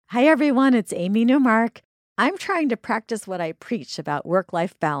Hi, everyone. It's Amy Newmark. I'm trying to practice what I preach about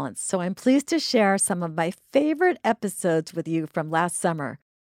work-life balance, so I'm pleased to share some of my favorite episodes with you from last summer.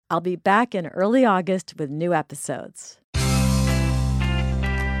 I'll be back in early August with new episodes.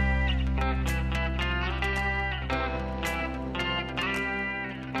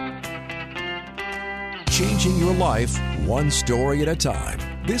 Changing your life one story at a time.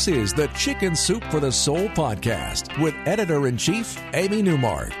 This is the Chicken Soup for the Soul podcast with Editor-in-Chief Amy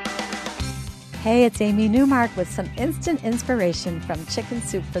Newmark. Hey, it's Amy Newmark with some instant inspiration from Chicken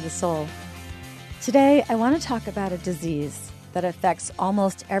Soup for the Soul. Today, I want to talk about a disease that affects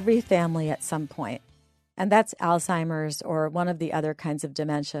almost every family at some point, and that's Alzheimer's or one of the other kinds of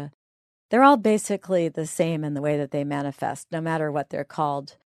dementia. They're all basically the same in the way that they manifest, no matter what they're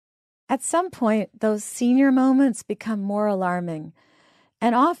called. At some point, those senior moments become more alarming,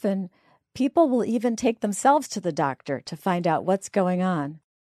 and often people will even take themselves to the doctor to find out what's going on.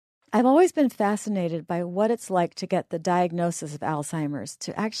 I've always been fascinated by what it's like to get the diagnosis of Alzheimer's,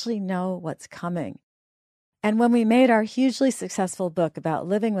 to actually know what's coming. And when we made our hugely successful book about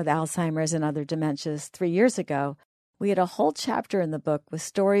living with Alzheimer's and other dementias 3 years ago, we had a whole chapter in the book with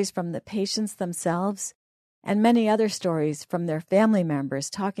stories from the patients themselves and many other stories from their family members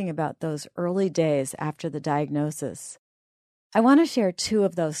talking about those early days after the diagnosis. I want to share 2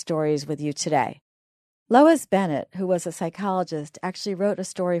 of those stories with you today. Lois Bennett, who was a psychologist, actually wrote a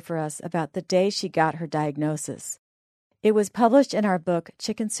story for us about the day she got her diagnosis. It was published in our book,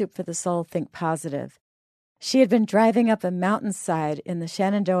 Chicken Soup for the Soul, Think Positive. She had been driving up a mountainside in the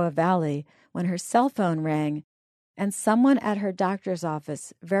Shenandoah Valley when her cell phone rang, and someone at her doctor's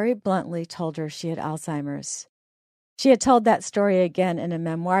office very bluntly told her she had Alzheimer's. She had told that story again in a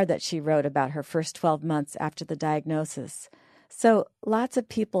memoir that she wrote about her first 12 months after the diagnosis. So lots of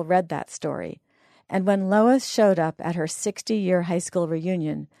people read that story. And when Lois showed up at her 60-year high school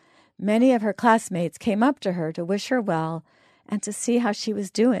reunion, many of her classmates came up to her to wish her well and to see how she was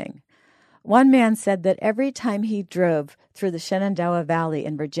doing. One man said that every time he drove through the Shenandoah Valley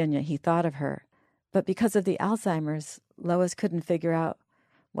in Virginia, he thought of her. But because of the Alzheimer's, Lois couldn't figure out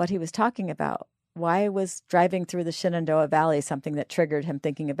what he was talking about. Why was driving through the Shenandoah Valley something that triggered him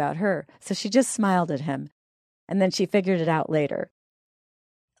thinking about her? So she just smiled at him, and then she figured it out later.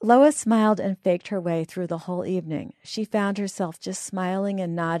 Lois smiled and faked her way through the whole evening. She found herself just smiling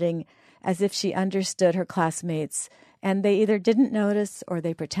and nodding as if she understood her classmates, and they either didn't notice or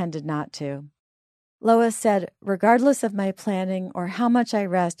they pretended not to. Lois said, regardless of my planning or how much I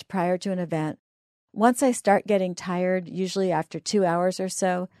rest prior to an event, once I start getting tired, usually after 2 hours or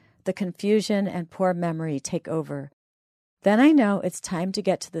so, the confusion and poor memory take over. Then I know it's time to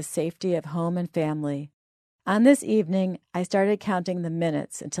get to the safety of home and family. On this evening, I started counting the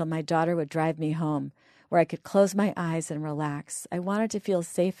minutes until my daughter would drive me home, where I could close my eyes and relax. I wanted to feel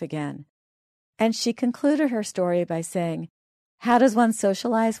safe again. And she concluded her story by saying, how does one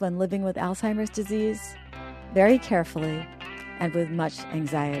socialize when living with Alzheimer's disease? Very carefully and with much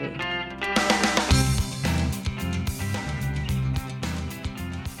anxiety.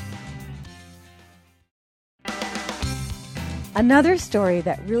 Another story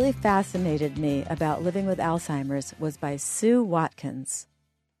that really fascinated me about living with Alzheimer's was by Sue Watkins.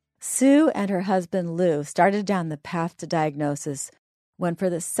 Sue and her husband Lou started down the path to diagnosis when for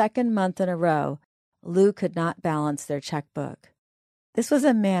the second month in a row, Lou could not balance their checkbook. This was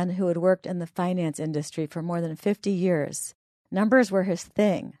a man who had worked in the finance industry for more than 50 years. Numbers were his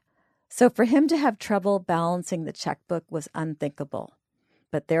thing. So for him to have trouble balancing the checkbook was unthinkable.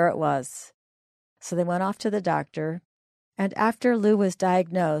 But there it was. So they went off to the doctor. And after Lou was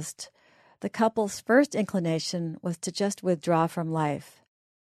diagnosed, the couple's first inclination was to just withdraw from life.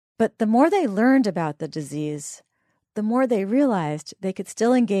 But the more they learned about the disease, the more they realized they could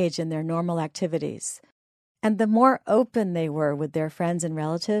still engage in their normal activities. And the more open they were with their friends and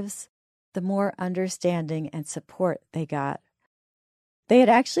relatives, the more understanding and support they got. They had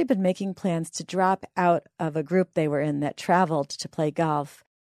actually been making plans to drop out of a group they were in that traveled to play golf,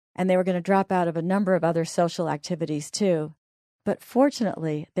 and they were going to drop out of a number of other social activities too. But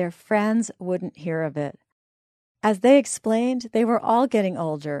fortunately, their friends wouldn't hear of it. As they explained, they were all getting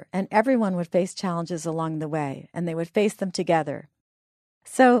older, and everyone would face challenges along the way, and they would face them together.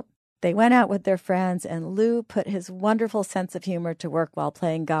 So they went out with their friends, and Lou put his wonderful sense of humor to work while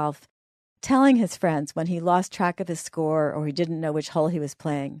playing golf, telling his friends when he lost track of his score or he didn't know which hole he was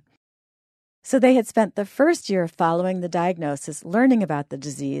playing. So they had spent the first year following the diagnosis learning about the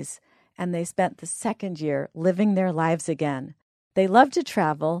disease, and they spent the second year living their lives again. They loved to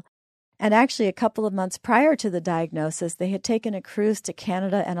travel, and actually a couple of months prior to the diagnosis, they had taken a cruise to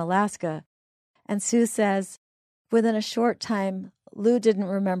Canada and Alaska. And Sue says, within a short time, Lou didn't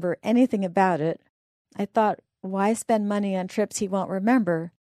remember anything about it. I thought, why spend money on trips he won't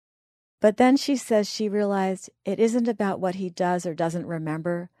remember? But then she says she realized it isn't about what he does or doesn't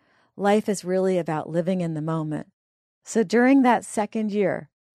remember. Life is really about living in the moment. So during that second year,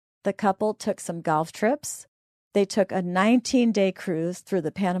 the couple took some golf trips. They took a 19-day cruise through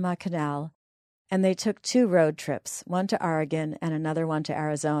the Panama Canal, and they took 2 road trips, one to Oregon and another one to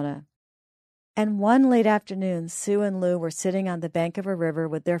Arizona. And one late afternoon, Sue and Lou were sitting on the bank of a river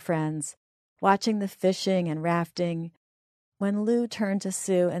with their friends, watching the fishing and rafting, when Lou turned to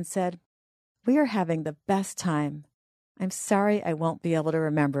Sue and said, "We are having the best time. I'm sorry I won't be able to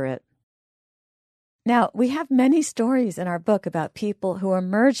remember it." Now, we have many stories in our book about people who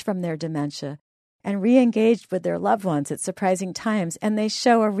emerged from their dementia and re-engaged with their loved ones at surprising times, and they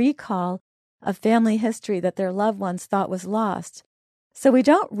show a recall of family history that their loved ones thought was lost. So we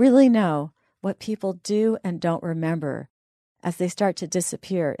don't really know what people do and don't remember as they start to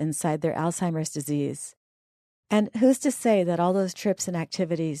disappear inside their Alzheimer's disease. And who's to say that all those trips and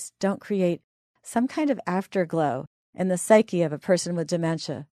activities don't create some kind of afterglow in the psyche of a person with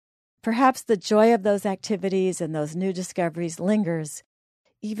dementia? Perhaps the joy of those activities and those new discoveries lingers,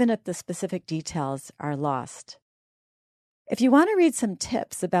 even if the specific details are lost. If you want to read some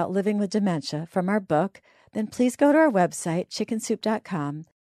tips about living with dementia from our book, then please go to our website, chickensoup.com,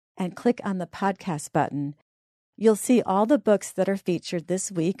 and click on the podcast button. You'll see all the books that are featured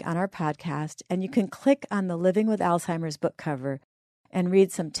this week on our podcast, and you can click on the Living with Alzheimer's book cover and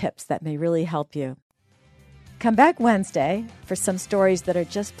read some tips that may really help you. Come back Wednesday for some stories that are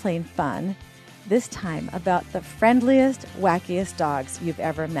just plain fun, this time about the friendliest, wackiest dogs you've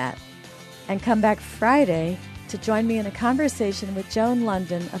ever met. And come back Friday to join me in a conversation with Joan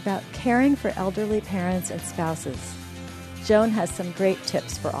London about caring for elderly parents and spouses. Joan has some great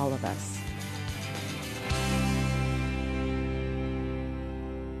tips for all of us.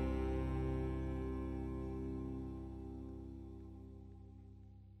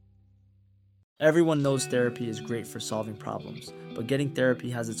 Everyone knows therapy is great for solving problems, but getting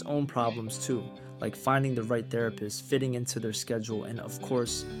therapy has its own problems too, like finding the right therapist, fitting into their schedule, and of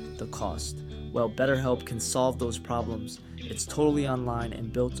course, the cost. Well, BetterHelp can solve those problems. It's totally online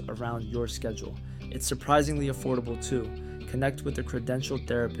and built around your schedule. It's surprisingly affordable too. Connect with a credentialed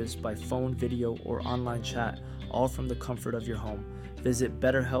therapist by phone, video, or online chat, all from the comfort of your home. Visit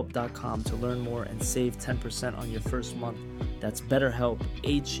BetterHelp.com to learn more and save 10% on your first month. That's BetterHelp,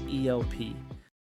 H-E-L-P.